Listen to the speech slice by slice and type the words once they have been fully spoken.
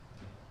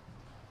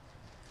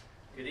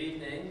Good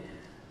evening.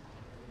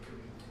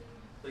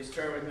 Please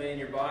turn with me in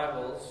your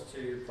Bibles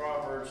to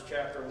Proverbs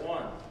chapter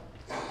 1.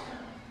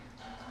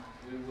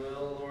 We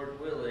will,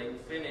 Lord willing,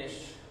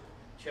 finish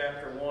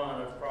chapter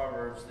 1 of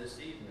Proverbs this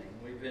evening.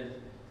 We've been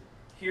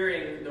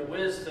hearing the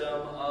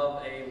wisdom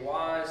of a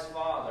wise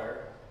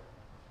father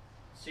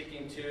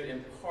seeking to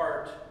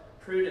impart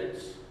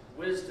prudence,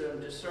 wisdom,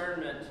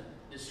 discernment,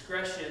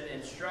 discretion,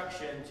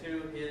 instruction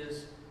to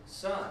his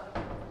son,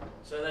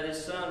 so that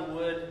his son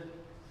would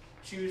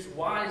choose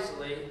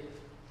wisely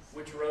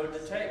which road to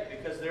take,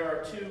 because there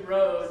are two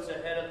roads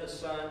ahead of the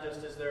son,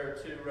 just as there are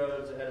two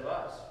roads ahead of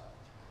us.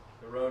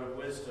 The road of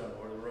wisdom,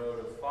 or the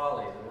road of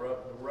folly,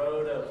 the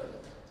road of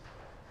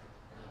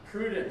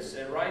prudence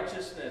and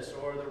righteousness,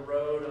 or the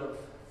road of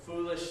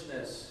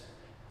foolishness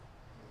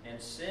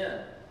and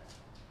sin.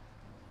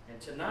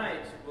 And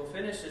tonight, we'll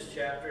finish this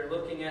chapter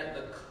looking at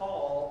the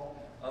call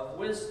of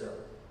wisdom.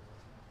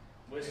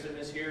 Wisdom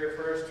is here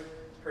first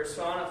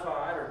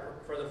personified, or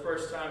for the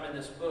first time in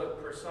this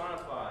book,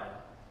 personified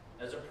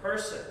as a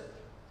person,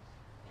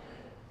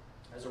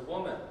 as a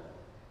woman,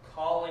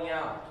 calling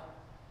out.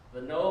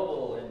 The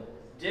noble and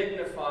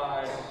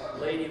dignified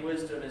Lady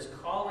Wisdom is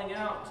calling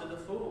out to the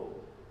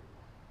fool.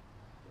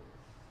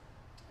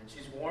 And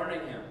she's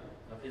warning him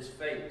of his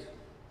fate.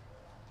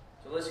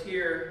 So let's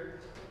hear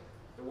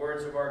the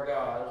words of our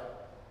God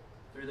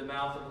through the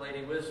mouth of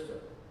Lady Wisdom,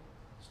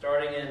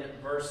 starting in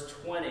verse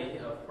 20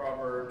 of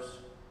Proverbs,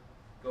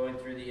 going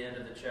through the end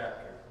of the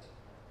chapter.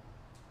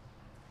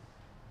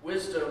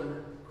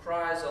 Wisdom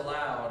cries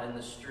aloud in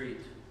the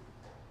street.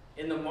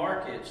 In the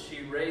market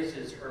she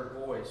raises her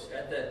voice.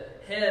 At the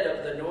head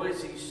of the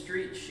noisy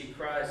street she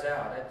cries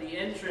out. At the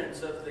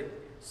entrance of the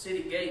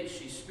city gate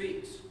she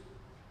speaks.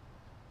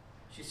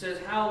 She says,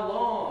 "How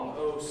long,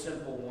 O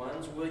simple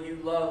ones, will you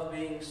love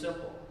being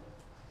simple?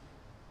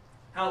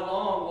 How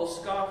long will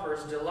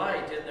scoffers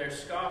delight in their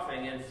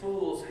scoffing and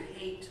fools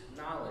hate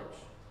knowledge?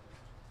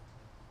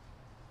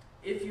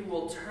 If you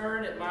will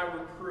turn at my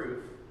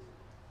reproof,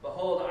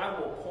 behold, I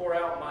will pour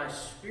out my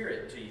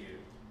spirit to you.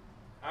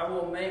 I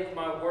will make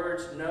my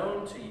words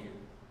known to you.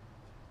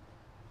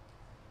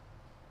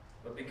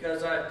 But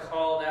because I have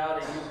called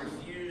out and you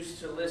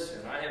refuse to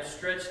listen, I have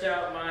stretched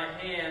out my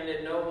hand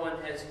and no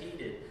one has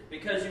heeded.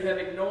 Because you have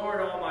ignored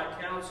all my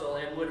counsel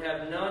and would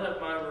have none of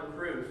my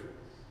reproof,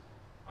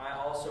 I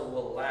also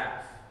will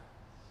laugh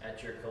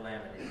at your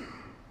calamity.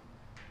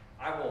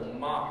 I will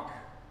mock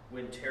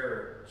when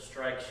terror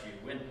strikes you.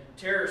 When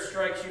terror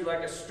strikes you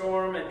like a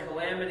storm and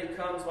calamity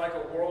comes like a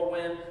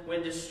whirlwind,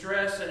 when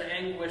distress and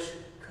anguish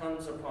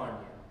comes upon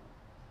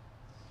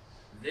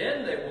you.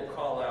 Then they will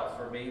call out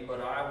for me, but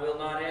I will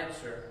not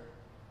answer.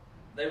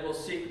 They will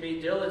seek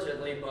me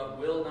diligently, but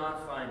will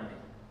not find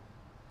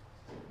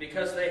me.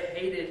 Because they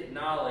hated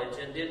knowledge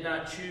and did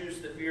not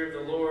choose the fear of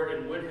the Lord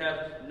and would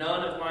have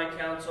none of my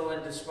counsel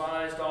and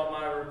despised all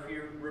my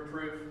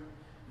reproof,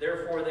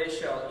 therefore they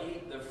shall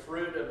eat the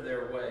fruit of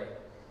their way,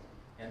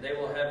 and they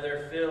will have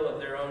their fill of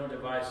their own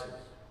devices.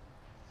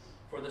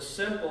 For the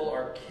simple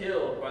are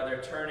killed by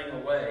their turning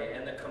away,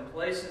 and the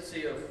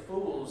complacency of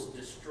fools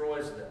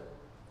destroys them.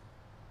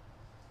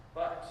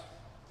 But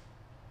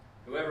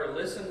whoever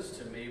listens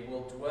to me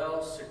will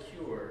dwell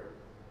secure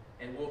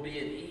and will be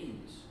at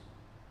ease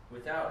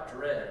without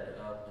dread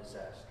of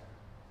disaster."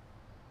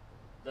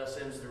 Thus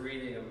ends the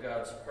reading of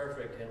God's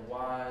perfect and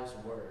wise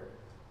word.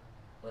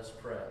 Let's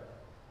pray.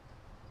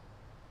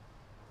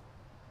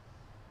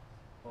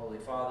 Holy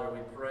Father, we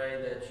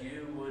pray that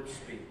you would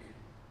speak,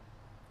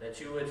 that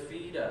you would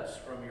feed us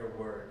from your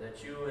word,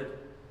 that you would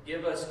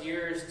give us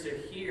ears to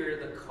hear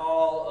the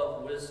call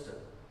of wisdom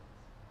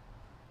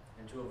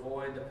and to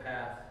avoid the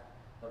path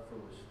of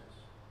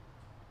foolishness.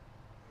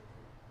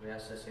 We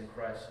ask this in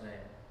Christ's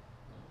name.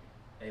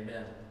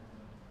 Amen.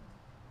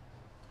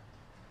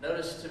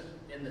 Notice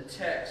in the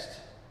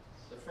text,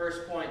 the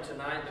first point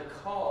tonight, the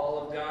call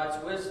of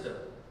God's wisdom.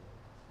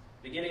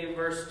 Beginning in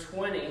verse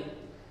 20,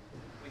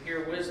 we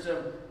hear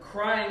wisdom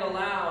crying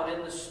aloud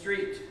in the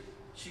street.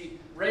 She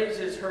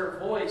raises her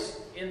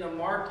voice in the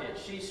market.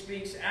 She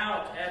speaks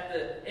out at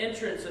the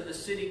entrance of the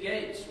city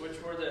gates, which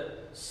were the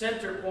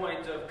center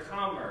point of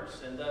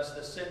commerce and thus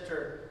the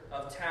center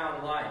of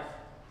town life.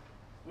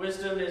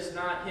 Wisdom is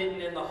not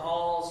hidden in the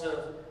halls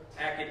of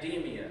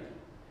academia.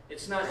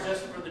 It's not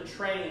just for the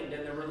trained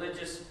and the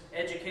religious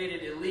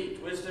educated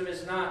elite. Wisdom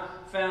is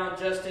not found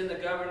just in the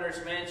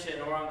governor's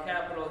mansion or on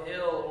Capitol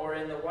Hill or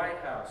in the White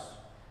House.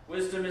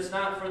 Wisdom is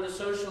not for the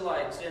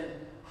socialites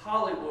in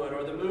Hollywood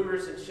or the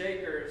movers and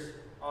shakers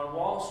on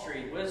Wall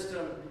Street.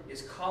 Wisdom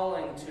is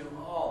calling to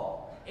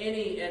all,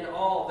 any and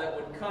all that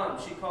would come.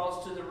 She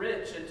calls to the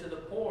rich and to the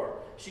poor.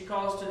 She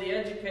calls to the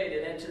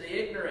educated and to the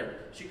ignorant.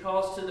 She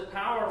calls to the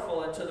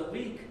powerful and to the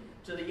weak,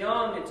 to the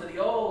young and to the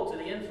old, to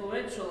the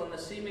influential and the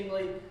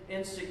seemingly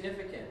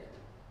insignificant.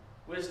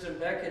 Wisdom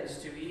beckons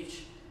to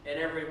each and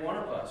every one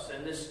of us,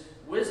 and this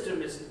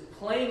wisdom is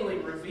plainly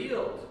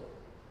revealed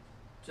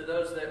to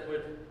those that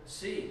would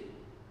see.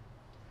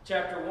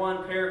 Chapter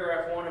 1,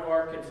 paragraph 1 of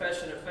our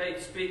Confession of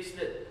Faith speaks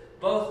that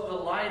both the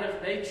light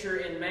of nature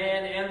in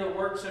man and the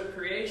works of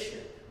creation,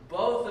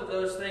 both of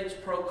those things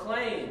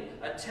proclaim,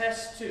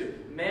 attest to,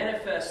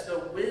 manifest the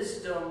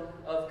wisdom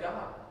of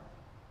God.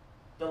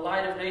 The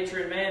light of nature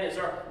in man is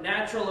our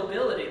natural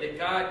ability that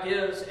God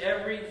gives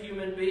every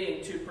human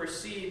being to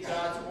perceive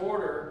God's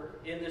order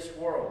in this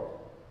world.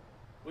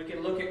 We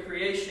can look at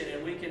creation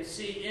and we can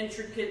see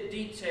intricate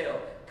detail,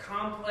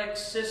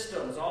 complex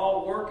systems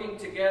all working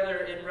together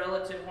in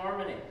relative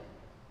harmony.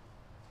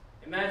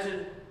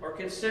 Imagine or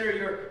consider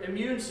your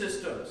immune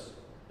systems,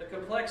 the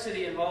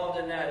complexity involved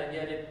in that, and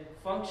yet it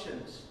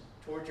functions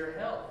toward your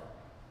health.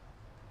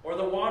 Or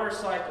the water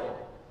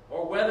cycle,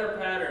 or weather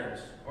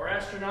patterns, or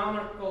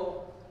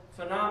astronomical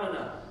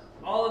phenomena.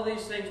 All of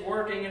these things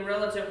working in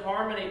relative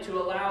harmony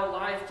to allow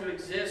life to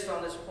exist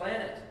on this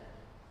planet.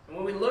 And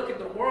when we look at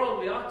the world,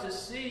 we ought to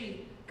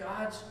see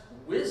God's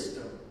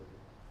wisdom,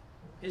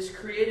 His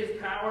creative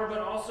power, but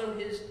also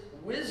His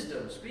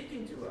wisdom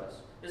speaking to us.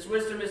 This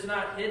wisdom is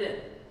not hidden.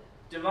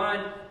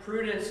 Divine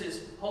prudence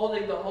is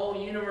holding the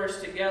whole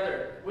universe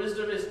together.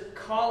 Wisdom is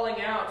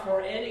calling out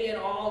for any and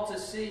all to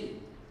see,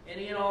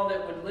 any and all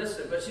that would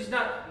listen. But she's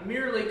not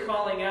merely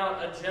calling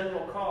out a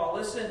general call.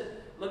 Listen,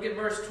 look at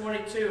verse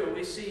 22, and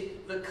we see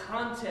the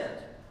content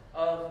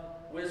of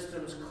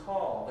wisdom's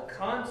call, the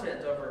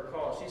content of her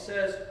call. She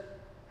says,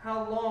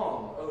 "How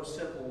long, O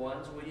simple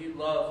ones, will you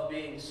love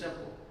being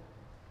simple?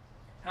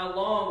 How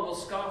long will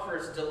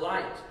scoffers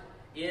delight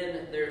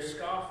in their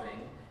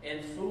scoffing,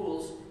 and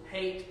fools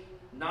hate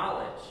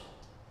knowledge?"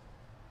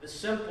 The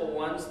simple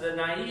ones, the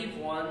naive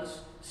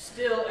ones,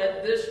 still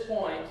at this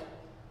point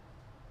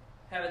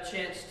have a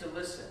chance to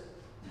listen.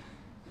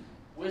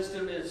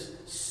 Wisdom is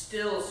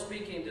still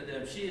speaking to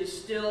them. She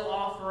is still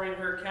offering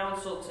her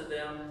counsel to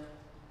them,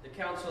 the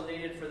counsel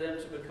needed for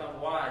them to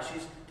become wise.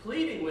 She's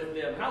pleading with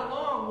them. How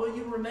long will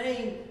you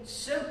remain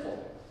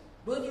simple?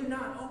 Will you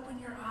not open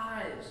your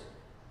eyes?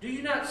 Do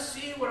you not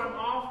see what I'm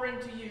offering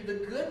to you,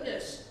 the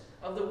goodness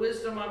of the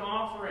wisdom I'm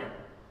offering?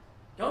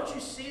 Don't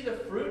you see the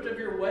fruit of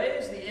your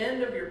ways, the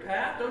end of your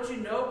path? Don't you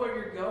know where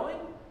you're going?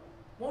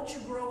 Won't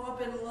you grow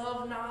up in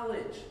love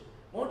knowledge?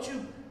 Won't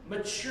you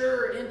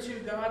mature into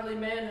godly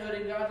manhood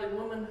and godly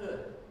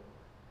womanhood?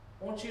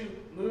 Won't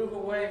you move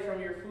away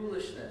from your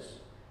foolishness?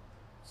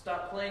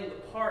 Stop playing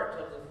the part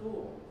of the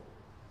fool.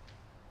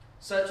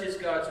 Such is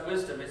God's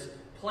wisdom. It's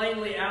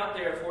plainly out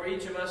there for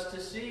each of us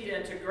to see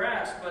and to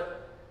grasp,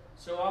 but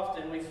so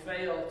often we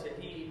fail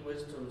to heed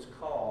wisdom's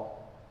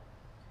call.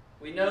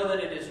 We know that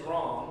it is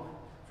wrong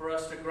for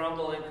us to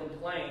grumble and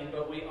complain,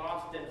 but we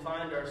often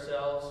find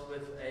ourselves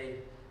with a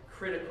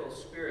critical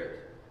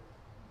spirit.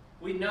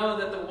 We know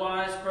that the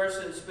wise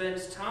person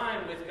spends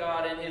time with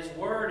God and His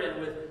Word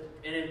and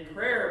in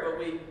prayer, but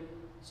we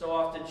so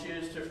often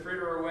choose to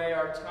fritter away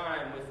our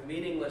time with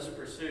meaningless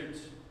pursuits.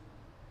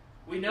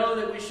 We know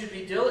that we should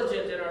be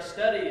diligent in our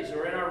studies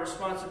or in our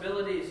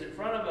responsibilities in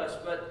front of us,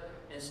 but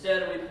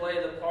instead we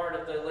play the part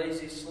of the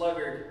lazy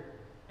sluggard,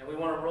 and we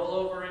want to roll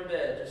over in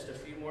bed just a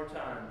few more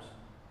times.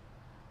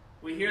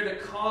 We hear the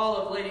call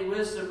of Lady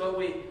Wisdom, but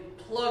we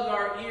plug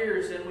our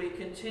ears and we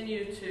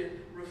continue to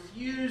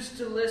refuse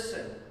to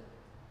listen.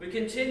 We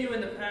continue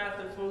in the path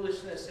of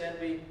foolishness and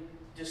we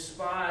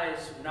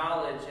despise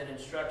knowledge and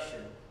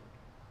instruction.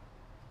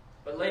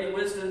 But Lady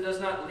Wisdom does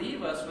not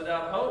leave us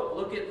without hope.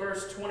 Look at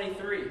verse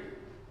 23.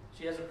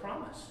 She has a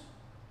promise.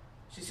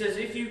 She says,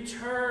 "If you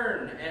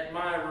turn at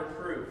my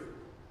reproof,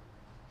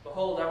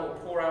 behold, I will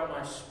pour out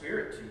my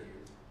spirit to you.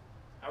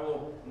 I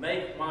will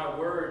make my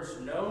words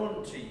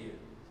known to you."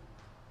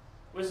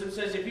 Wisdom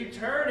says, if you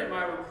turn at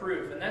my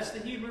reproof, and that's the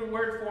Hebrew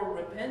word for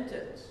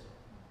repentance,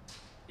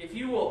 if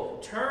you will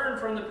turn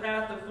from the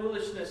path of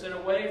foolishness and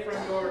away from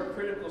your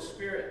critical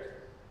spirit,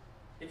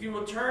 if you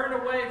will turn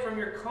away from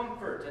your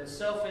comfort and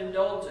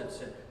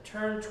self-indulgence and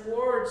turn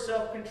towards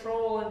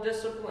self-control and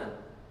discipline,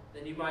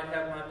 then you might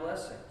have my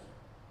blessings.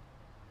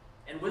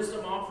 And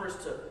wisdom offers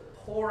to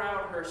pour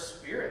out her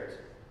spirit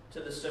to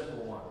the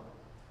simple one,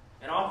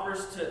 and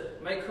offers to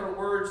make her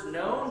words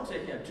known to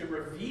him, to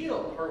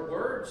reveal her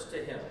words to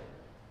him.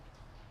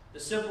 The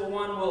simple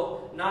one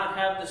will not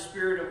have the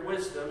spirit of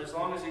wisdom as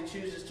long as he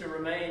chooses to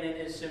remain in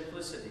his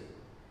simplicity.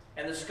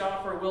 And the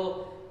scoffer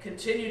will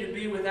continue to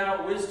be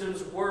without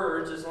wisdom's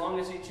words as long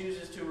as he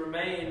chooses to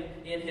remain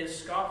in his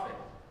scoffing.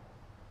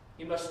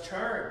 He must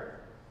turn.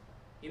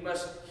 He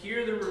must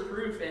hear the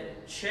reproof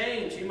and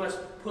change. He must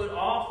put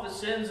off the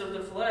sins of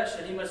the flesh,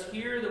 and he must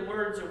hear the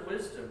words of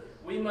wisdom.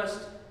 We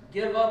must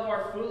give up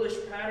our foolish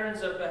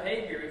patterns of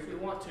behavior if we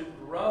want to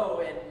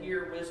grow and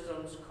hear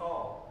wisdom's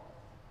call.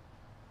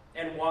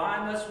 And why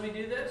must we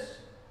do this?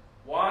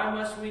 Why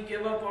must we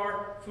give up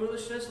our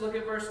foolishness? Look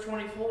at verse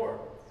 24.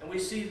 And we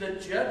see the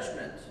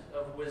judgment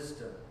of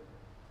wisdom.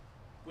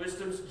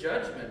 Wisdom's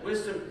judgment.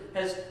 Wisdom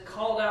has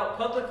called out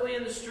publicly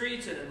in the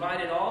streets and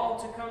invited all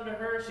to come to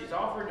her. She's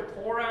offered to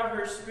pour out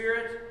her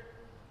spirit.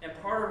 And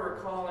part of her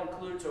call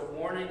includes a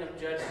warning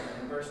of judgment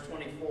in verse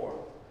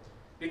 24.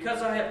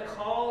 "Because I have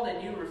called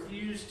and you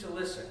refuse to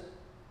listen,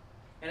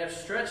 and have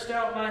stretched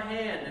out my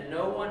hand and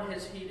no one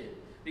has heeded,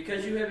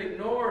 because you have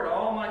ignored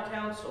all my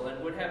counsel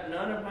and would have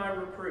none of my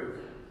reproof,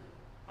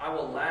 I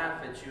will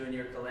laugh at you in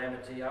your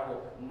calamity. I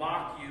will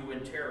mock you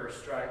when terror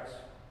strikes.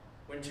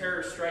 When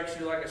terror strikes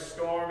you like a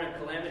storm and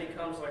calamity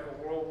comes like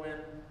a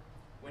whirlwind,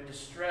 when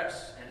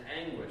distress and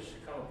anguish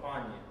come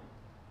upon you.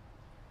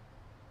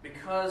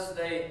 Because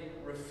they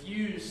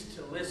refuse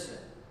to listen,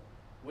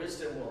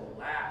 wisdom will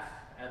laugh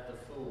at the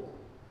fool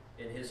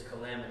in his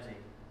calamity.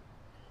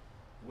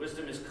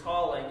 Wisdom is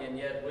calling, and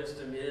yet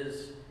wisdom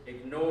is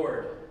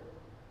ignored.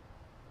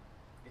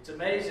 It's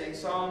amazing.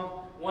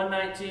 Psalm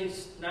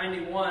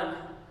 119:91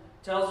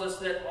 tells us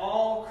that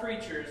all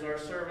creatures are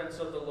servants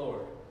of the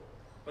Lord.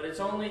 But it's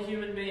only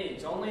human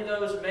beings, only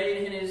those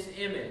made in his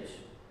image,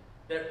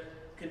 that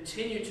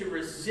continue to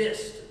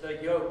resist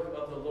the yoke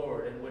of the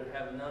Lord and would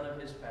have none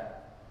of his path.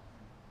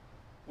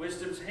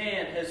 Wisdom's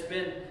hand has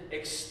been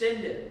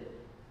extended,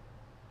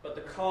 but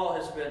the call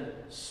has been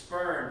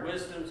spurned.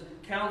 Wisdom's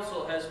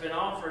counsel has been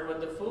offered, but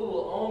the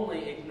fool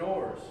only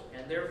ignores,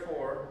 and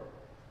therefore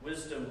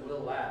wisdom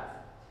will laugh.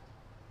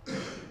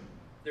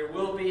 There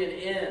will be an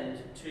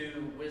end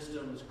to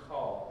wisdom's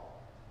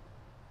call.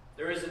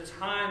 There is a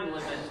time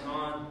limit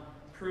on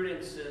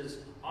prudence's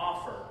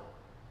offer.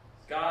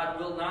 God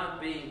will not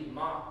be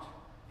mocked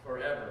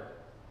forever.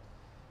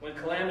 When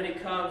calamity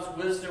comes,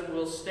 wisdom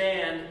will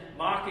stand,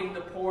 mocking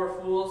the poor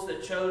fools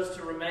that chose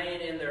to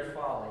remain in their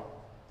folly.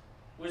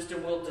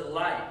 Wisdom will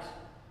delight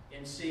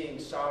in seeing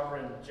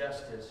sovereign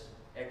justice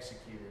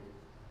executed.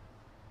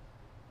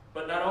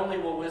 But not only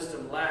will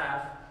wisdom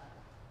laugh,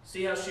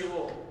 see how she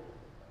will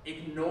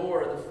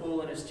ignore the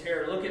fool in his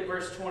terror. Look at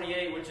verse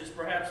 28, which is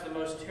perhaps the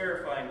most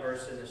terrifying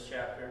verse in this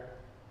chapter.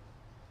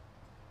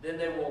 Then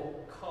they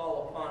will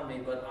call upon me,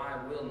 but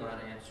I will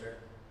not answer.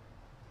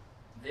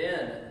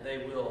 Then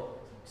they will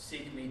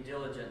seek me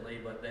diligently,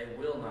 but they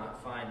will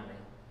not find me.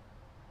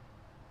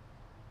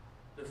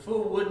 The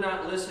fool would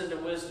not listen to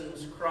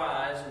wisdom's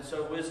cries, and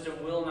so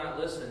wisdom will not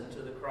listen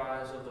to the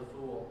cries of the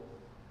fool.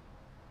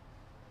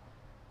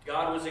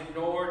 God was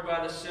ignored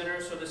by the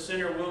sinner, so the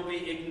sinner will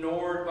be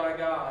ignored by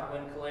God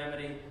when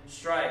calamity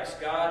strikes.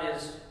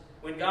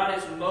 When God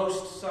is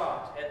most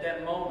sought at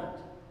that moment,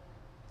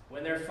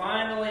 when they're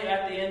finally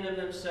at the end of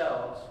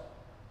themselves,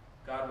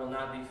 God will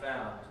not be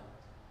found.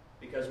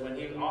 Because when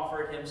he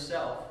offered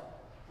himself,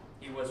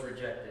 he was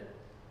rejected.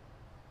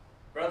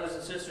 Brothers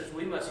and sisters,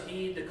 we must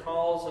heed the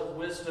calls of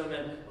wisdom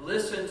and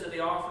listen to the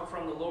offer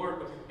from the Lord,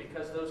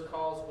 because those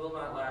calls will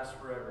not last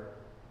forever.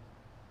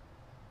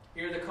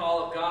 Hear the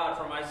call of God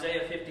from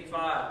Isaiah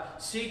 55.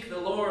 Seek the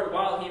Lord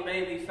while he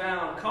may be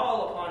found.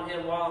 Call upon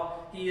him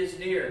while he is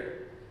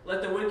near.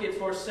 Let the wicked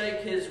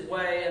forsake his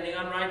way, and the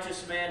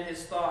unrighteous man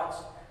his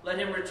thoughts. Let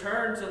him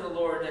return to the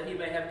Lord, that he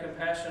may have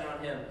compassion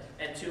on him,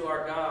 and to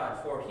our God,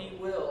 for he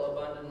will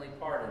abundantly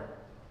pardon.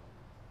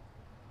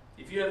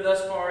 If you have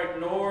thus far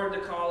ignored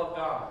the call of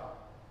God,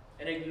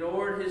 and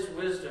ignored his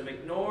wisdom,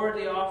 ignored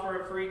the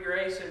offer of free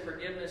grace and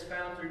forgiveness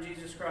found through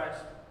Jesus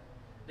Christ,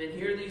 then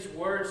hear these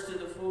words to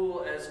the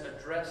fool as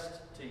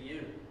addressed to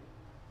you.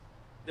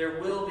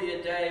 There will be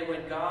a day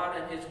when God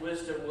and his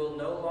wisdom will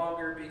no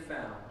longer be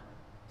found.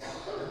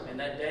 And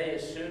that day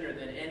is sooner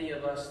than any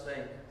of us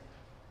think.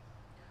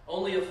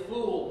 Only a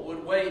fool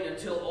would wait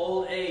until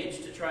old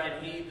age to try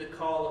and heed the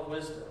call of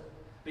wisdom,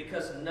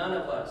 because none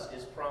of us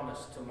is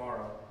promised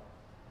tomorrow.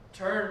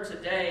 Turn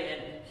today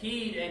and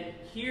heed and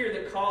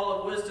hear the call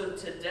of wisdom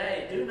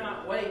today. Do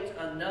not wait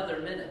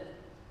another minute,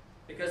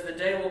 because the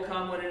day will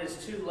come when it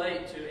is too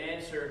late to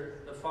answer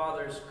the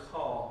Father's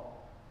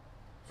call.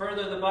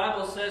 Further, the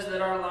Bible says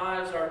that our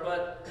lives are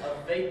but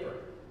a vapor.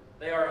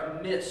 They are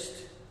a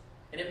mist.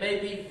 And it may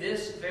be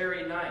this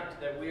very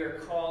night that we are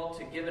called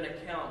to give an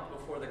account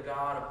before the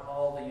God of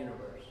all the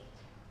universe.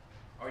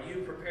 Are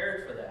you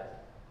prepared for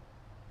that?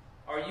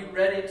 Are you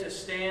ready to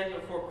stand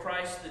before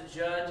Christ the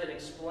Judge and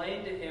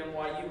explain to him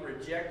why you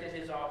rejected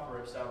his offer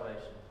of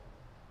salvation?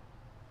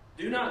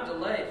 Do not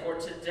delay, for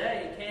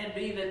today can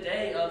be the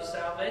day of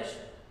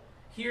salvation.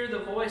 Hear the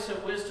voice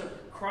of wisdom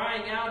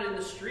crying out in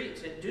the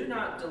streets, and do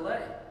not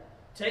delay.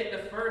 Take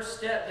the first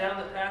step down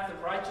the path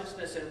of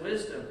righteousness and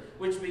wisdom,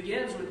 which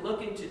begins with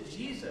looking to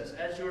Jesus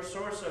as your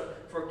source of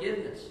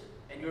forgiveness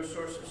and your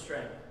source of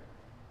strength.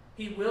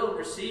 He will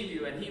receive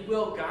you, and he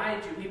will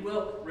guide you. He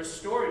will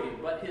restore you,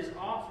 but his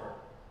offer,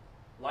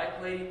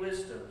 like Lady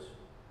Wisdom's,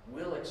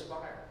 will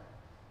expire.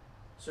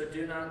 So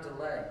do not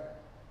delay.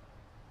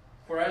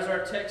 For as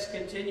our text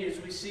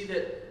continues, we see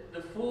that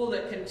the fool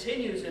that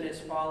continues in his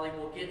folly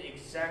will get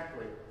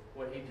exactly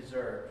what he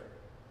deserved.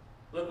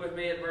 Look with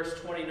me at verse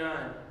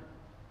 29.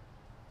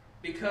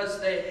 Because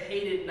they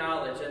hated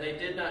knowledge and they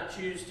did not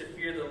choose to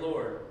fear the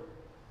Lord,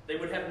 they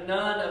would have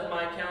none of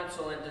my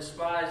counsel and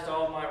despised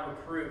all my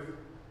reproof.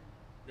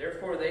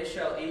 Therefore they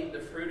shall eat the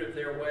fruit of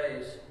their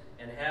ways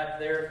and have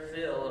their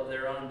fill of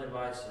their own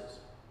devices.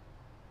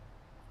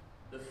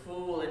 The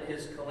fool in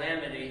his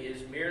calamity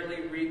is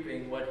merely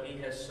reaping what he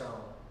has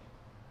sown.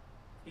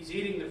 He's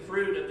eating the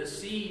fruit of the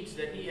seeds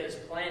that he has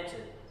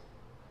planted.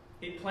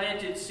 He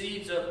planted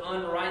seeds of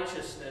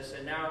unrighteousness,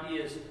 and now he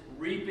is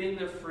reaping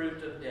the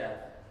fruit of death.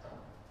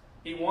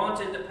 He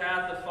wanted the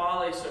path of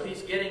folly, so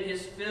he's getting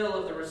his fill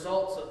of the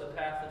results of the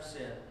path of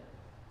sin.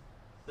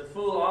 The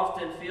fool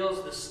often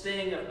feels the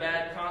sting of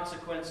bad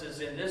consequences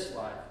in this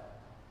life,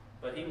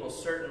 but he will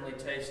certainly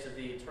taste of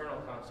the eternal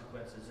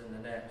consequences in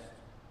the next.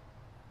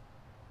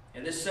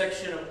 And this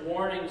section of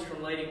warnings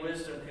from Lady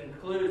Wisdom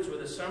concludes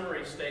with a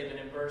summary statement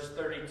in verse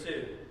 32.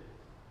 It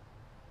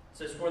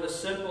says, "For the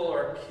simple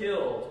are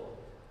killed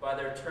by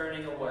their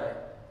turning away,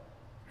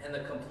 and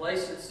the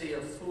complacency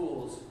of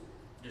fools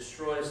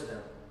destroys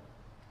them."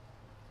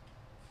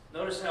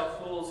 Notice how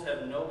fools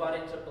have nobody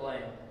to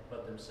blame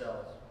but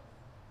themselves.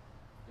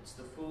 It's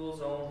the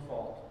fool's own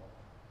fault.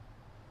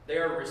 They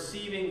are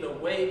receiving the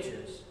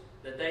wages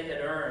that they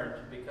had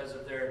earned because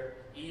of their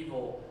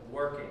evil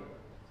working.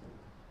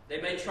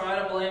 They may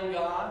try to blame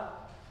God.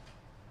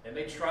 They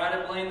may try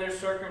to blame their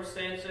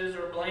circumstances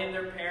or blame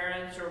their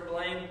parents or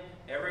blame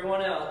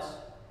everyone else.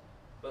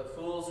 But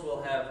fools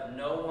will have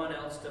no one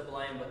else to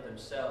blame but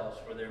themselves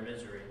for their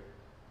misery.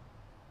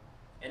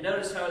 And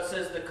notice how it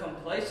says the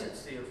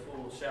complacency of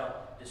fools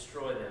shall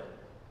destroy them.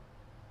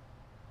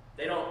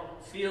 They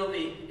don't feel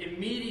the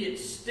immediate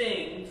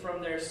sting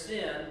from their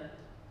sin.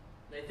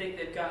 They think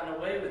they've gotten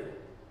away with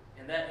it.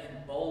 And that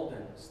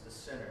emboldens the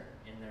sinner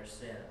in their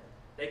sin.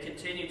 They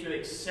continue to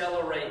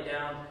accelerate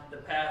down the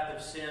path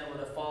of sin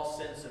with a false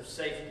sense of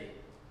safety.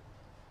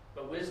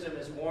 But wisdom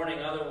is warning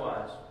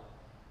otherwise.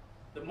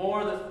 The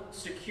more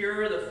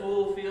secure the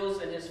fool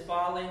feels in his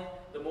folly,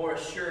 the more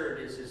assured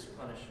is his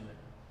punishment.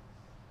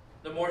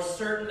 The more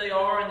certain they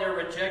are in their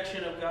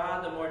rejection of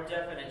God, the more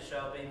definite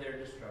shall be their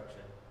destruction.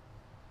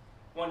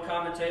 One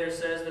commentator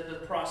says that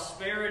the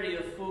prosperity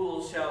of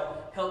fools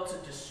shall help to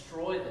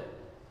destroy them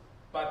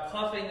by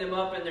puffing them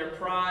up in their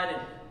pride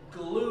and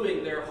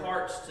gluing their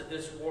hearts to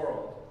this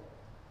world,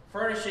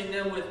 furnishing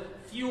them with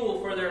fuel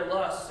for their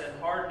lusts and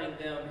hardening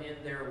them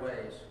in their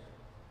ways.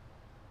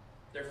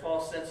 Their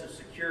false sense of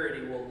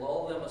security will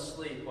lull them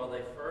asleep while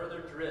they further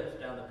drift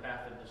down the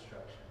path of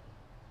destruction.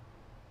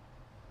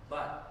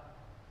 But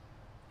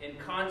in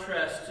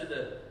contrast to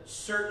the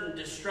certain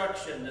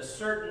destruction, the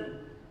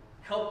certain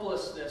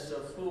helplessness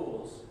of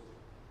fools,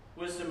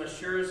 wisdom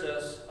assures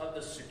us of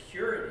the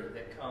security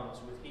that comes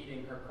with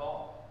heeding her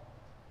call.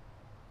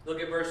 Look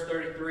at verse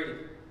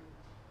 33.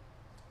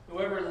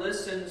 "Whoever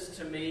listens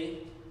to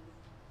me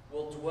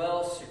will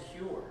dwell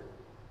secure,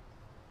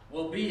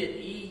 will be at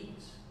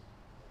ease,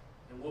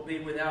 and will be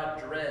without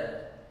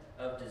dread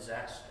of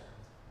disaster."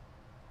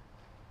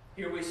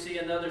 Here we see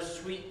another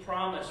sweet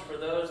promise for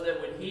those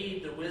that would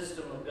heed the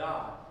wisdom of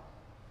God.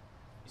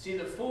 You see,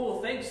 the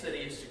fool thinks that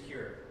he is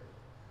secure,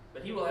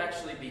 but he will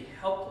actually be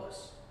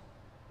helpless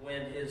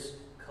when his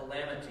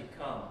calamity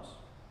comes.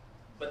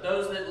 But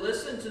those that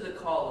listen to the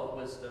call of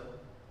wisdom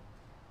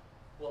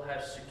will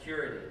have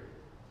security.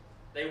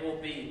 They will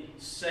be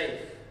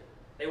safe.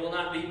 They will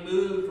not be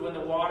moved when the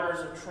waters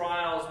of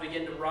trials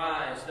begin to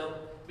rise. They'll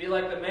be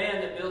like the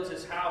man that built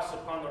his house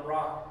upon the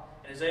rock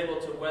and is able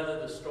to weather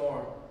the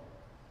storm.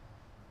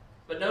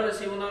 But notice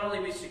he will not only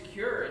be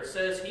secure, it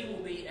says he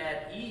will be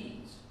at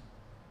ease.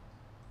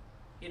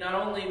 He not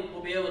only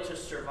will be able to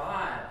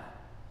survive,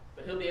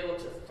 but he'll be able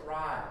to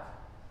thrive.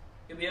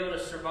 He'll be able to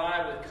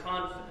survive with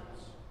confidence.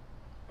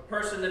 A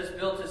person that has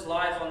built his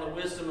life on the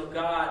wisdom of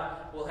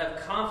God will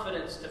have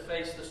confidence to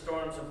face the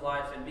storms of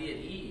life and be at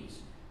ease.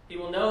 He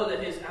will know that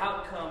his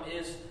outcome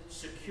is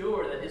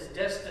secure, that his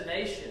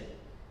destination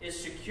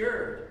is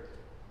secured.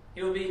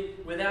 He will be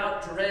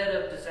without dread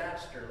of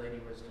disaster, Lady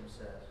Wisdom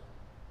says.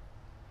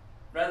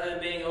 Rather than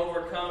being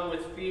overcome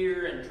with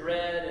fear and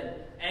dread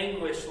and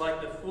anguish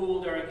like the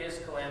fool during his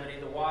calamity,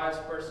 the wise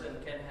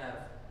person can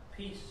have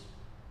peace,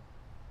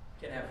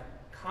 can have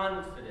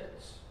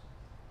confidence,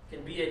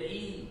 can be at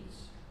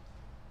ease,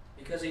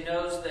 because he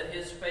knows that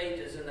his fate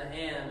is in the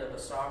hand of a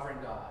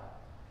sovereign God,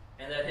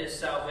 and that his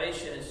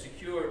salvation is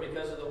secure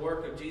because of the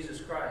work of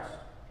Jesus Christ,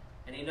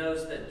 and he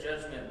knows that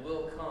judgment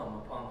will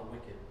come upon the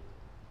wicked.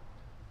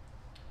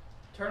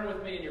 Turn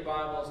with me in your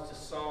Bibles to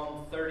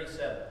Psalm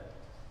 37.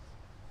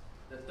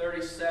 The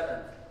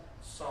 37th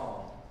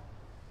Psalm.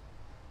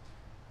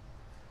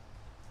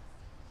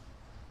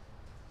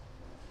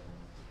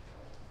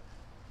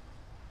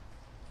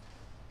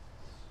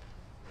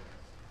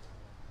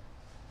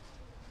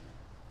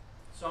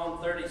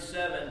 Psalm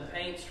 37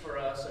 paints for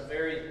us a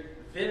very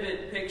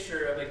vivid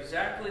picture of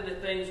exactly the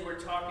things we're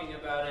talking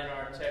about in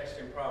our text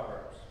in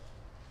Proverbs.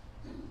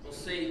 We'll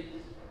see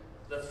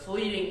the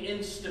fleeting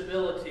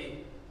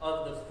instability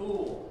of the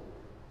fool,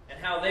 and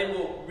how they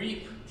will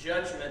reap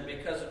judgment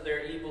because of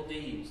their evil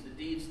deeds, the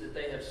deeds that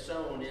they have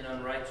sown in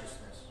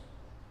unrighteousness.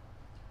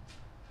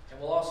 And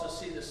we'll also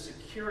see the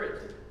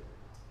security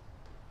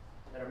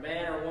that a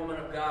man or woman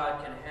of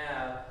God can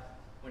have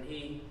when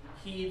he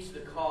heeds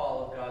the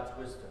call of God's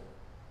wisdom.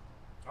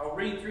 I'll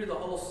read through the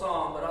whole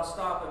psalm, but I'll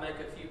stop and make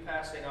a few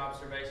passing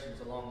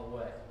observations along the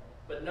way.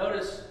 But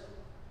notice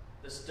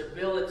the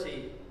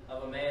stability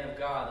of a man of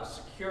God, the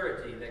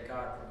security that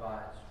God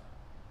provides.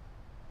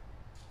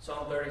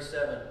 Psalm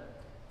 37.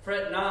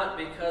 "Fret not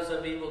because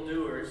of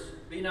evildoers.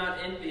 Be not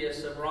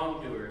envious of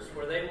wrongdoers,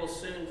 for they will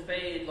soon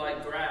fade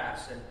like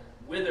grass and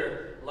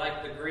wither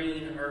like the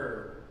green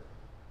herb.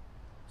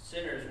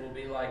 Sinners will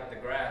be like the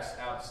grass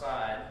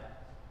outside,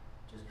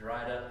 just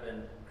dried up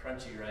and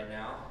crunchy right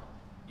now,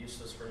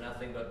 useless for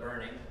nothing but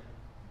burning.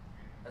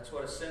 That's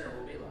what a sinner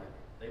will be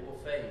like. They will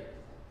fade.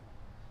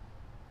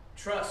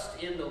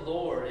 Trust in the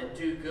Lord and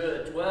do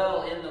good.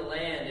 Dwell in the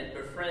land and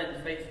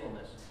befriend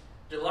faithfulness.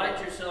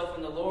 Delight yourself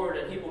in the Lord,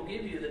 and He will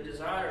give you the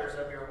desires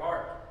of your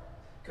heart.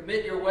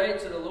 Commit your way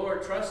to the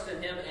Lord. Trust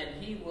in Him,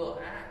 and He will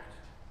act.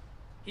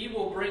 He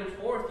will bring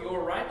forth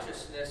your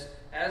righteousness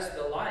as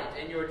the light,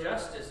 and your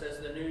justice as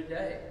the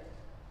noonday.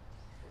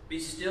 Be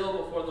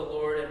still before the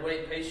Lord and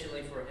wait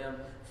patiently for Him.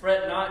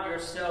 Fret not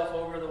yourself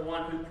over the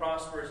one who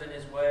prospers in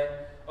his way,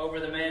 over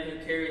the man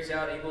who carries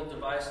out evil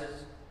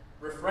devices.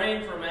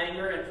 Refrain from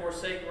anger and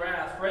forsake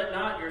wrath. Fret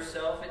not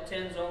yourself, it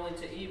tends only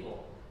to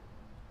evil.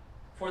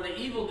 For the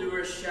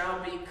evildoers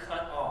shall be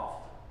cut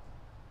off,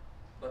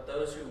 but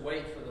those who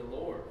wait for the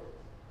Lord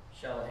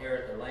shall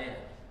inherit the land.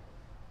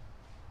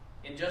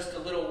 In just a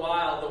little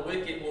while the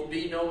wicked will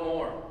be no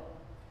more.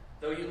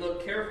 Though you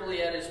look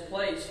carefully at his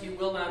place, he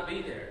will not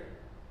be there.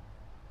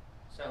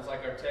 Sounds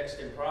like our text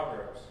in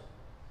Proverbs.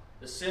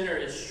 The sinner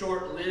is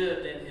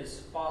short-lived in his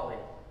folly,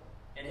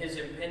 and his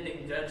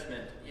impending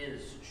judgment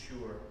is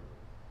sure.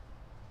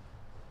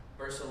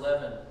 Verse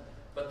 11,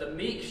 but the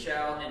meek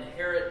shall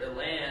inherit the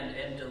land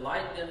and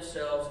delight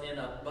themselves in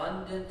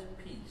abundant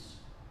peace.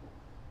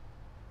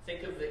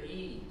 Think of the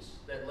ease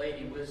that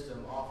Lady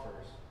Wisdom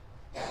offers,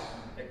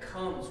 that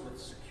comes with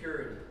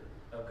security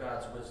of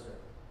God's wisdom.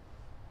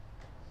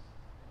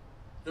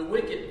 The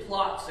wicked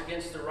plots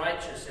against the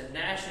righteous and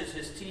gnashes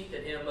his teeth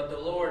at him, but the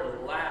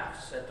Lord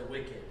laughs at the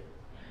wicked,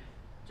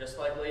 just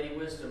like Lady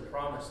Wisdom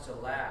promised to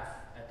laugh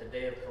at the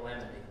day of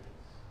calamity.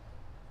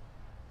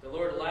 The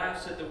Lord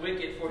laughs at the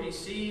wicked, for He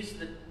sees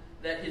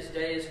that his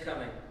day is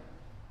coming.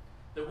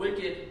 The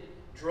wicked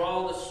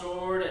draw the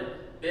sword and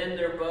bend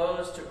their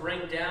bows to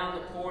bring down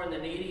the poor and the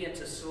needy and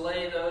to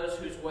slay those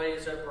whose way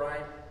is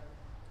upright.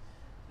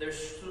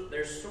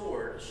 Their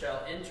sword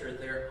shall enter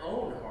their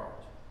own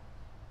heart,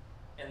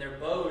 and their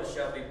bows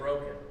shall be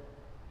broken.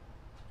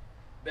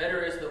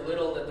 Better is the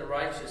little that the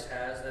righteous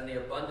has than the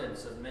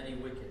abundance of many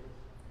wicked.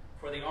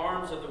 For the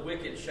arms of the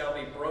wicked shall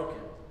be broken,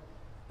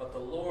 but the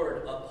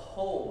Lord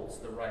upholds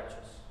the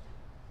righteous.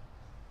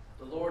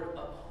 The Lord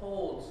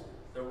upholds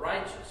the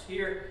righteous.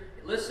 Here,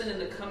 listen in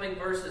the coming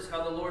verses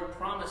how the Lord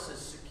promises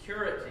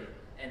security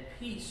and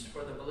peace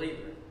for the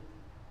believer.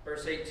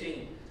 Verse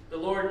 18, the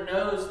Lord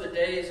knows the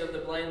days of the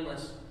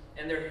blameless,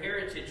 and their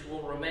heritage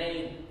will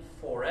remain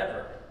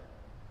forever.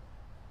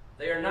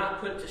 They are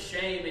not put to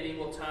shame in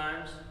evil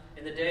times.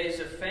 In the days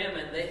of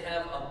famine they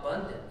have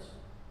abundance,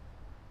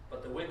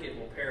 but the wicked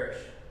will perish.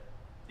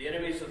 The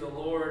enemies of the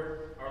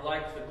Lord are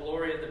like the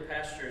glory of the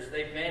pastures.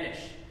 They vanish.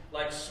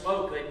 Like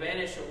smoke, they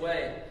vanish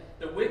away.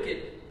 The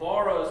wicked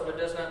borrows but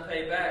does not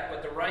pay back,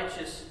 but the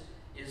righteous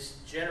is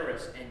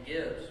generous and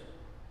gives.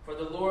 For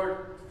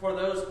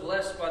those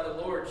blessed by the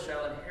Lord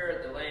shall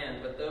inherit the land,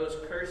 but those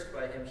cursed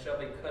by Him shall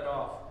be cut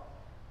off.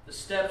 The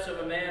steps of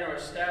a man are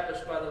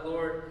established by the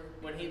Lord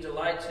when he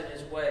delights in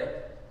his way.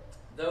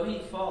 Though he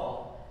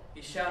fall,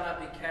 he shall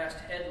not be cast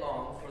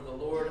headlong, for the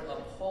Lord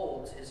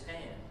upholds his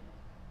hand.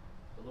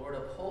 The Lord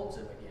upholds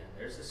him again.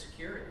 There's the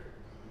security.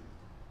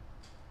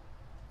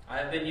 I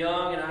have been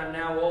young and I am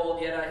now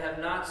old, yet I have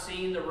not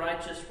seen the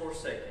righteous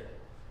forsaken,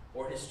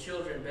 or his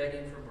children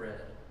begging for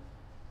bread.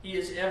 He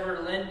is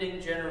ever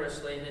lending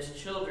generously, and his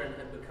children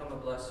have become a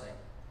blessing.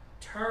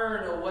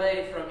 Turn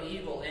away from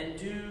evil and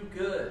do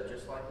good,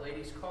 just like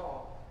ladies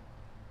call,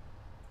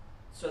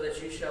 so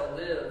that you shall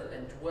live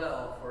and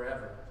dwell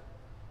forever.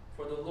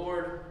 For the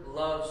Lord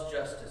loves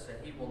justice,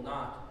 and He will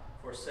not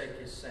forsake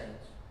His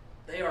saints.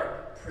 They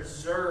are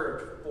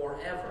preserved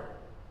forever,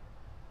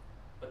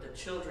 but the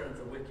children of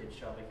the wicked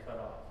shall be cut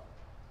off.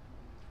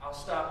 I'll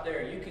stop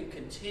there. You can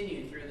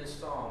continue through this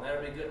psalm.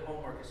 That'll be a good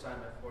homework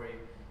assignment for you.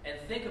 And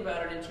think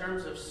about it in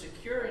terms of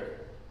security.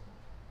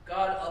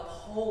 God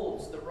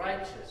upholds the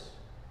righteous.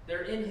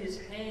 They're in His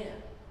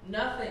hand.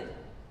 Nothing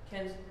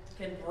can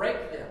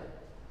break them.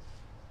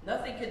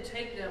 Nothing can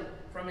take them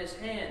from His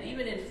hand.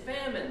 Even in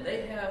famine,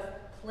 they have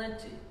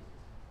plenty.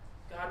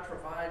 God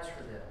provides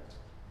for them.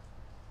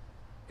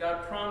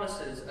 God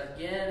promises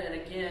again and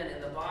again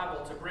in the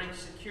Bible to bring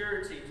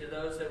security to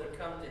those that would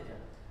come to Him,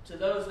 to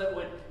those that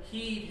would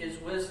heed His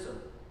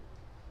wisdom.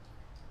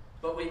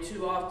 But we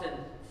too often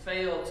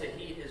fail to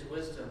heed His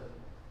wisdom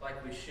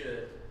like we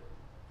should.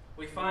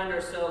 We find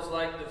ourselves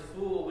like the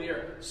fool. We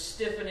are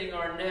stiffening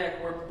our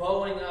neck. We're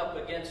bowing up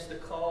against the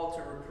call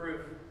to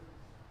reproof.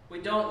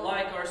 We don't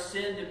like our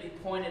sin to be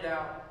pointed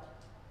out.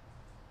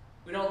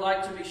 We don't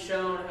like to be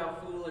shown how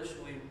foolish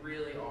we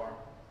really are.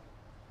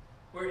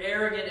 We're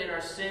arrogant in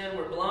our sin.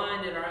 We're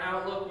blind in our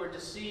outlook. We're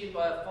deceived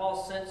by a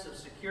false sense of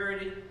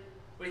security.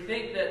 We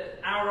think that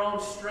our own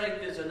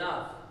strength is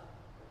enough.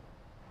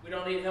 We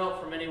don't need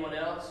help from anyone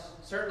else.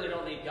 Certainly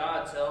don't need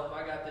God's help.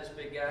 I got this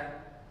big guy.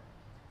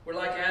 We're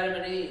like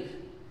Adam and Eve.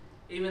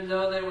 Even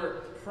though they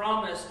were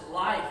promised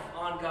life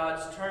on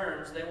God's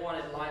terms, they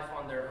wanted life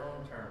on their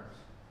own terms.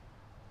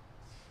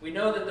 We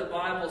know that the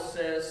Bible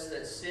says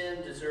that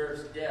sin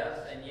deserves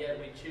death, and yet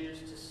we choose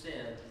to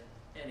sin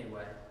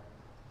anyway.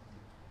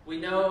 We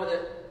know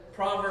that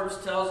Proverbs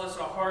tells us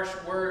a harsh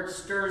word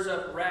stirs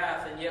up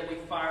wrath, and yet we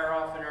fire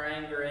off in our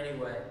anger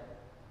anyway.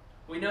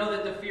 We know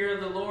that the fear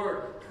of the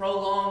Lord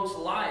prolongs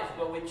life,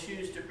 but we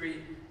choose to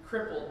be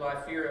crippled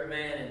by fear of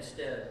man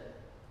instead.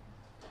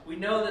 We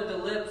know that the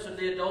lips of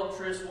the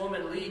adulterous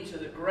woman lead to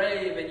the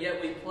grave, and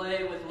yet we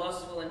play with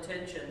lustful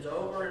intentions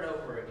over and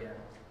over again.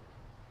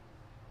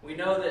 We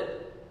know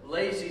that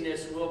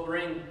laziness will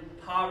bring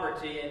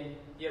poverty, and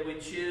yet we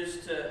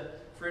choose to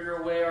fritter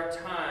away our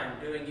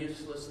time doing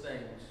useless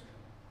things.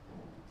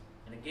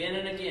 And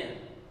again,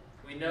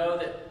 we know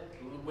that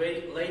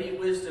Lady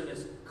Wisdom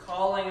is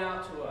calling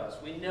out to us.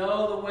 We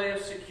know the way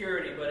of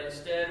security, but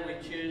instead we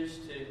choose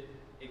to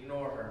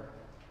ignore her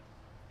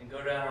and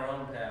go down our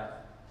own path.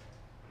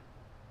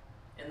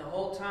 And the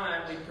whole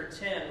time we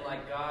pretend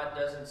like God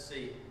doesn't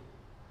see.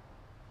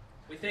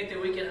 We think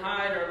that we can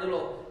hide our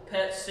little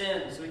pet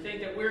sins. We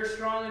think that we're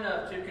strong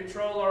enough to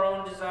control our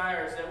own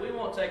desires, that we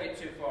won't take it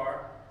too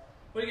far.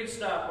 We can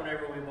stop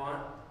whenever we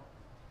want.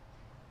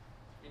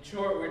 In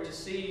short, we're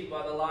deceived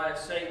by the lie of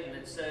Satan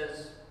that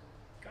says,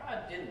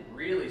 God didn't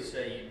really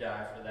say you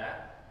die for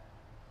that.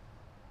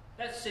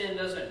 That sin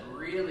doesn't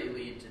really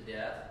lead to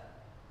death.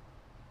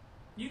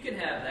 You can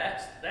have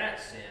that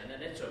sin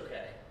and it's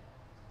okay.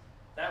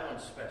 That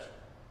one's special.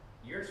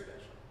 You're special.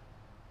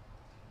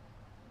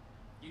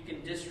 You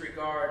can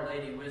disregard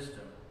Lady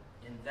Wisdom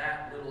in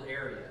that little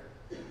area,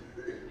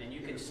 and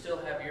you can still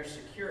have your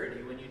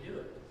security when you do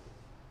it.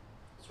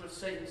 That's what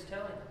Satan's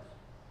telling us.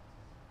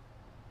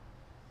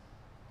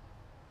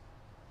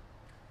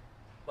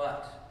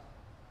 But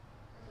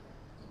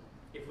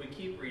if we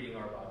keep reading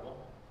our Bible,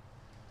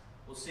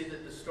 we'll see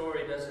that the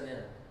story doesn't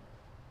end.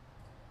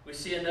 We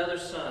see another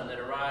son that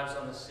arrives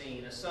on the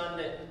scene, a son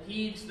that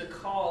heeds the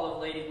call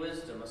of Lady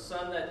Wisdom, a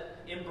son that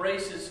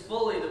embraces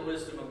fully the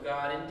wisdom of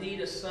God, indeed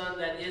a son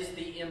that is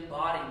the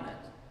embodiment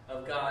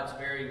of God's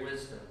very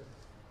wisdom.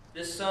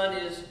 This son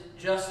is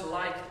just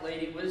like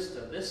Lady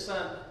Wisdom. This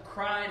son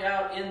cried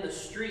out in the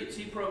streets.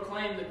 He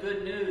proclaimed the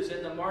good news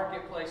in the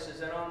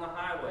marketplaces and on the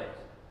highways.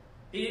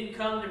 He didn't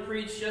come to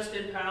preach just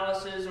in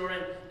palaces or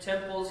in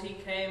temples. He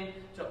came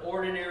to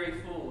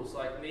ordinary fools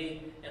like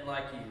me and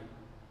like you.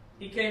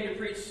 He came to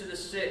preach to the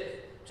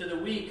sick, to the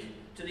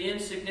weak, to the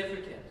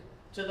insignificant,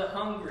 to the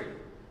hungry,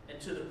 and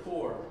to the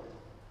poor.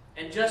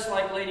 And just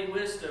like Lady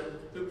Wisdom,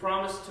 who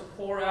promised to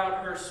pour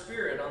out her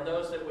Spirit on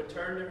those that would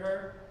turn to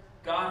her,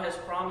 God has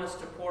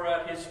promised to pour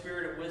out His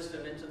Spirit of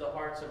wisdom into the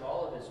hearts of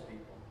all of His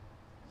people.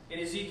 In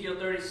Ezekiel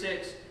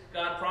 36,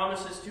 God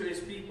promises to His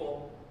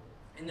people,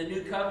 in the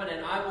new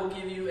covenant, I will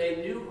give you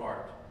a new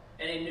heart,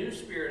 and a new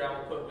spirit I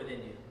will put within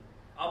you.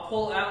 I'll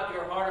pull out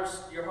your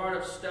heart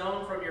of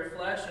stone from your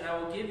flesh, and I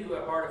will give you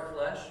a heart of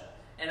flesh,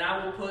 and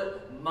I will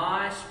put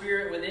my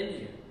Spirit within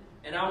you,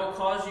 and I will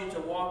cause you to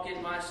walk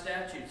in my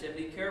statutes and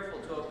be careful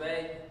to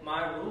obey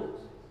my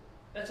rules.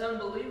 That's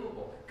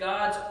unbelievable.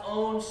 God's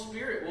own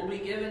Spirit will be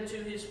given to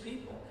His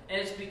people, and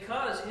it's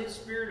because His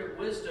Spirit of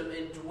wisdom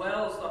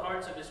indwells the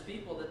hearts of His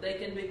people that they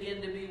can begin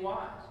to be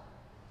wise.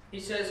 He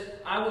says,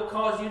 I will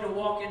cause you to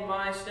walk in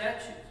my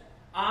statutes.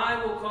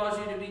 I will cause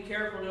you to be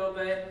careful to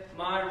obey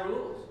my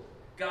rules.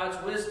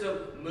 God's wisdom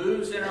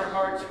moves in our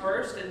hearts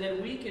first, and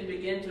then we can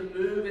begin to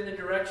move in the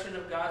direction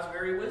of God's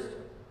very wisdom.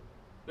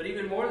 But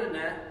even more than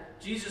that,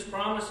 Jesus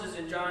promises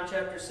in John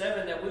chapter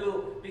 7 that we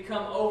will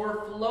become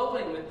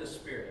overflowing with the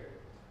Spirit.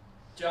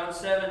 John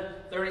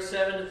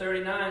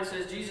 7:37-39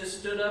 says, Jesus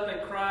stood up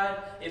and cried,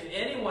 if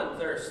anyone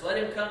thirsts, let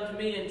him come to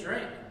me and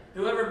drink.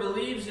 Whoever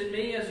believes in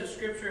me, as the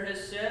Scripture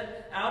has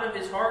said, out of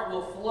his heart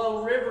will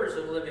flow rivers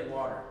of living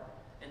water.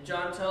 And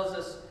John tells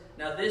us,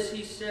 now this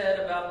he said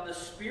about the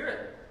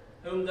Spirit,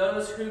 whom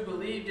those who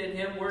believed in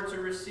him were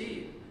to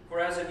receive. For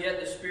as of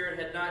yet the Spirit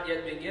had not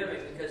yet been given,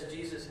 because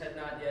Jesus had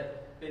not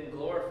yet been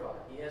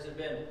glorified. He hasn't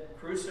been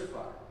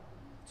crucified.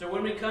 So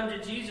when we come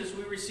to Jesus,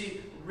 we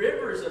receive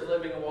rivers of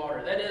living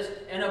water. That is,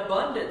 an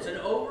abundance, an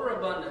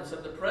overabundance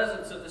of the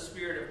presence of the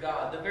Spirit of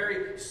God, the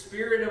very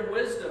Spirit of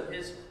wisdom,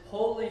 His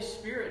Holy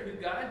Spirit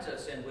who guides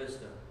us in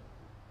wisdom.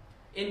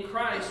 In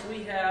Christ,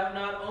 we have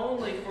not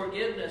only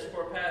forgiveness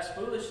for past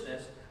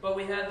foolishness, but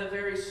we have the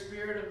very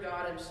Spirit of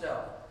God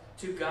Himself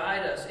to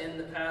guide us in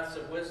the paths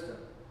of wisdom.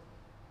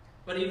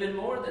 But even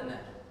more than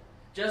that,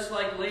 just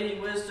like Lady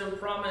Wisdom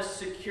promised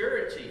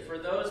security for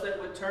those that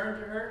would turn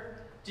to her,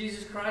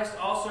 Jesus Christ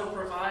also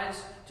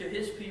provides to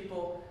His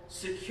people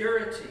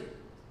security,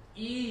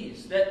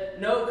 ease,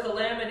 that no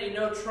calamity,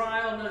 no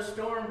trial, no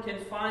storm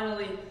can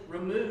finally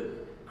remove.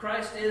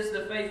 Christ is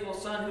the faithful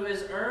Son who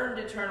has earned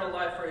eternal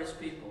life for His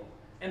people.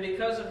 And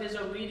because of His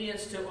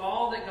obedience to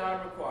all that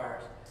God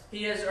requires,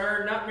 He has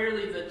earned not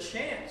merely the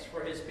chance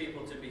for His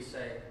people to be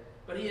saved,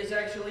 but He has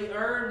actually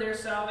earned their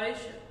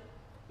salvation.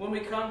 When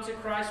we come to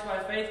Christ by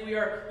faith, we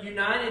are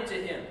united to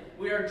Him.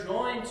 We are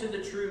joined to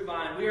the true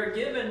vine. We are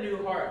given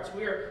new hearts.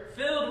 We are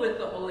filled with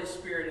the Holy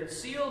Spirit and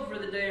sealed for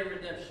the day of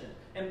redemption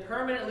and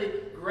permanently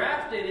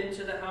grafted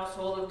into the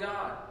household of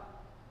God.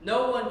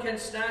 No one can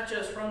snatch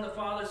us from the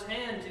Father's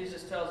hand,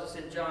 Jesus tells us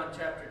in John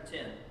chapter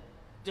 10.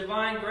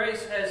 Divine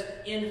grace has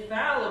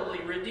infallibly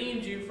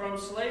redeemed you from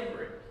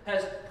slavery,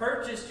 has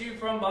purchased you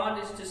from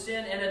bondage to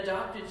sin, and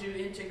adopted you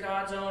into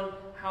God's own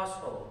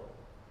household.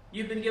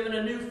 You've been given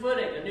a new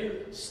footing, a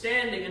new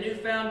standing, a new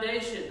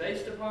foundation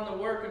based upon the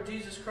work of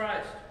Jesus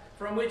Christ,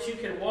 from which you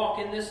can walk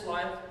in this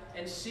life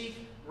and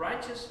seek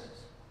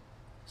righteousness.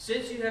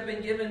 Since you have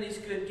been given these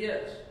good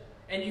gifts,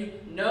 and you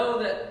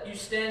know that you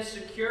stand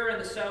secure in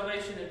the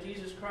salvation of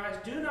Jesus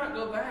Christ, do not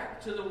go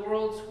back to the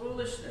world's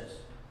foolishness.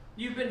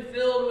 You've been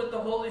filled with the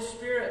Holy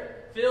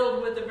Spirit,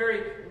 filled with the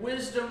very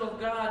wisdom of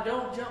God.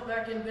 Don't jump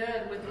back in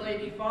bed with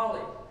Lady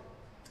Folly.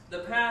 The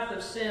path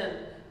of sin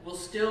will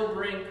still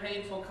bring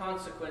painful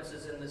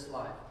consequences in this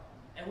life,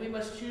 and we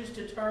must choose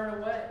to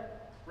turn away.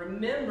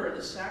 Remember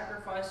the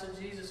sacrifice of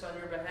Jesus on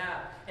your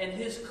behalf and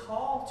His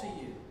call to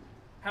you,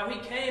 how He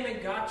came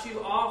and got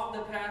you off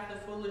the path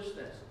of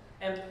foolishness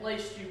and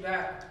placed you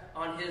back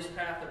on His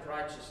path of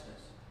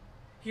righteousness.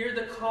 Hear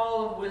the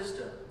call of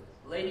wisdom,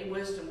 Lady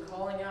Wisdom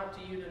calling out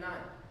to you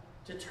tonight,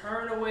 to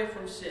turn away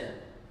from sin,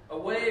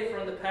 away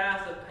from the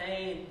path of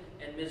pain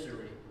and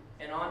misery,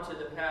 and onto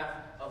the path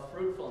of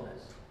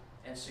fruitfulness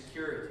and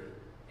security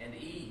and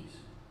ease.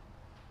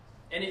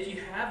 And if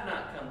you have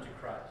not come to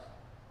Christ,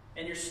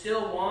 and you're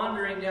still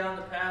wandering down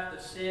the path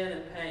of sin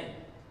and pain,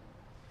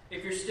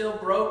 if you're still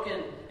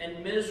broken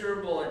and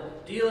miserable and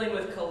dealing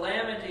with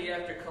calamity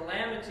after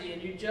calamity,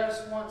 and you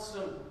just want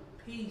some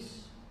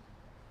peace,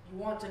 you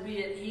want to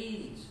be at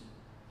ease,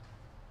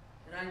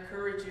 and I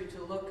encourage you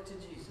to look to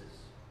Jesus,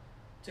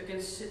 to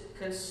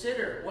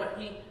consider what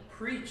He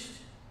preached,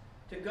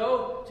 to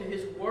go to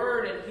His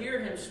Word and hear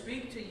Him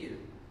speak to you.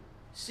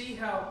 See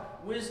how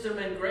wisdom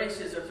and grace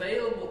is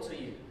available to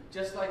you,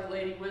 just like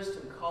Lady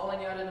Wisdom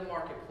calling out in the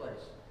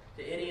marketplace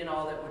to any and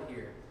all that would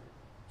hear.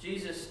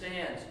 Jesus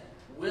stands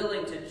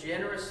willing to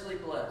generously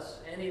bless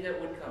any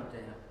that would come to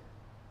Him.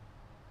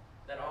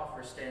 That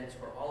offer stands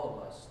for all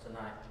of us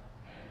tonight.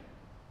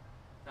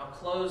 Now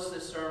close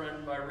this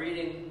sermon by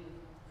reading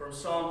from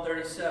Psalm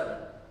 37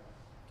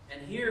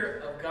 and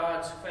hear of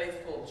God's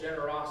faithful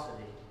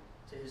generosity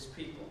to His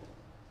people.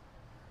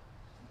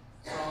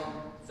 Psalm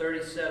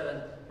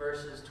 37,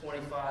 verses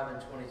 25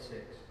 and 26.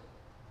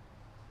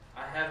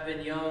 I have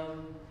been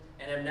young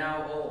and am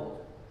now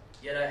old,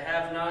 yet I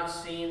have not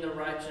seen the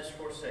righteous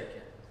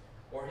forsaken,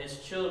 or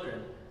his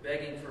children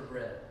begging for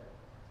bread.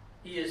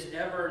 He is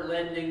ever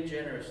lending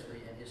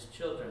generously, and his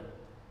children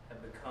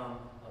have become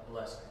a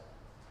blessing.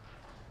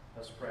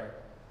 Let's pray.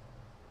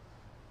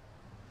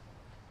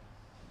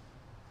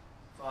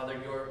 Father,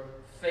 your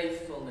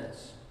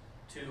faithfulness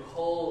to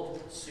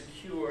hold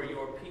secure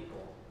your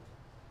people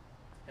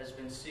has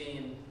been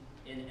seen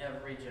in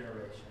every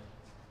generation.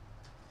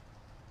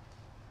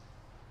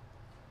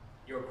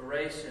 Your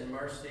grace and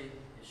mercy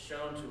is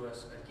shown to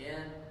us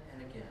again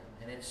and again,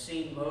 and it's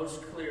seen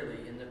most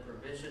clearly in the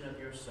provision of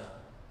your Son.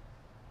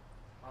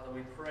 Father,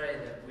 we pray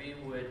that we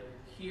would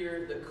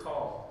hear the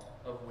call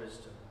of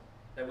wisdom,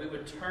 that we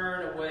would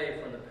turn away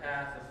from the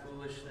path of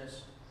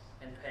foolishness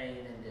and pain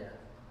and death,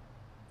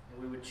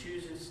 and we would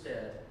choose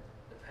instead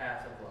the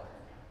path of life.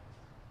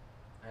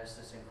 I ask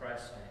this in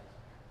Christ's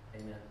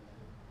name. Amen.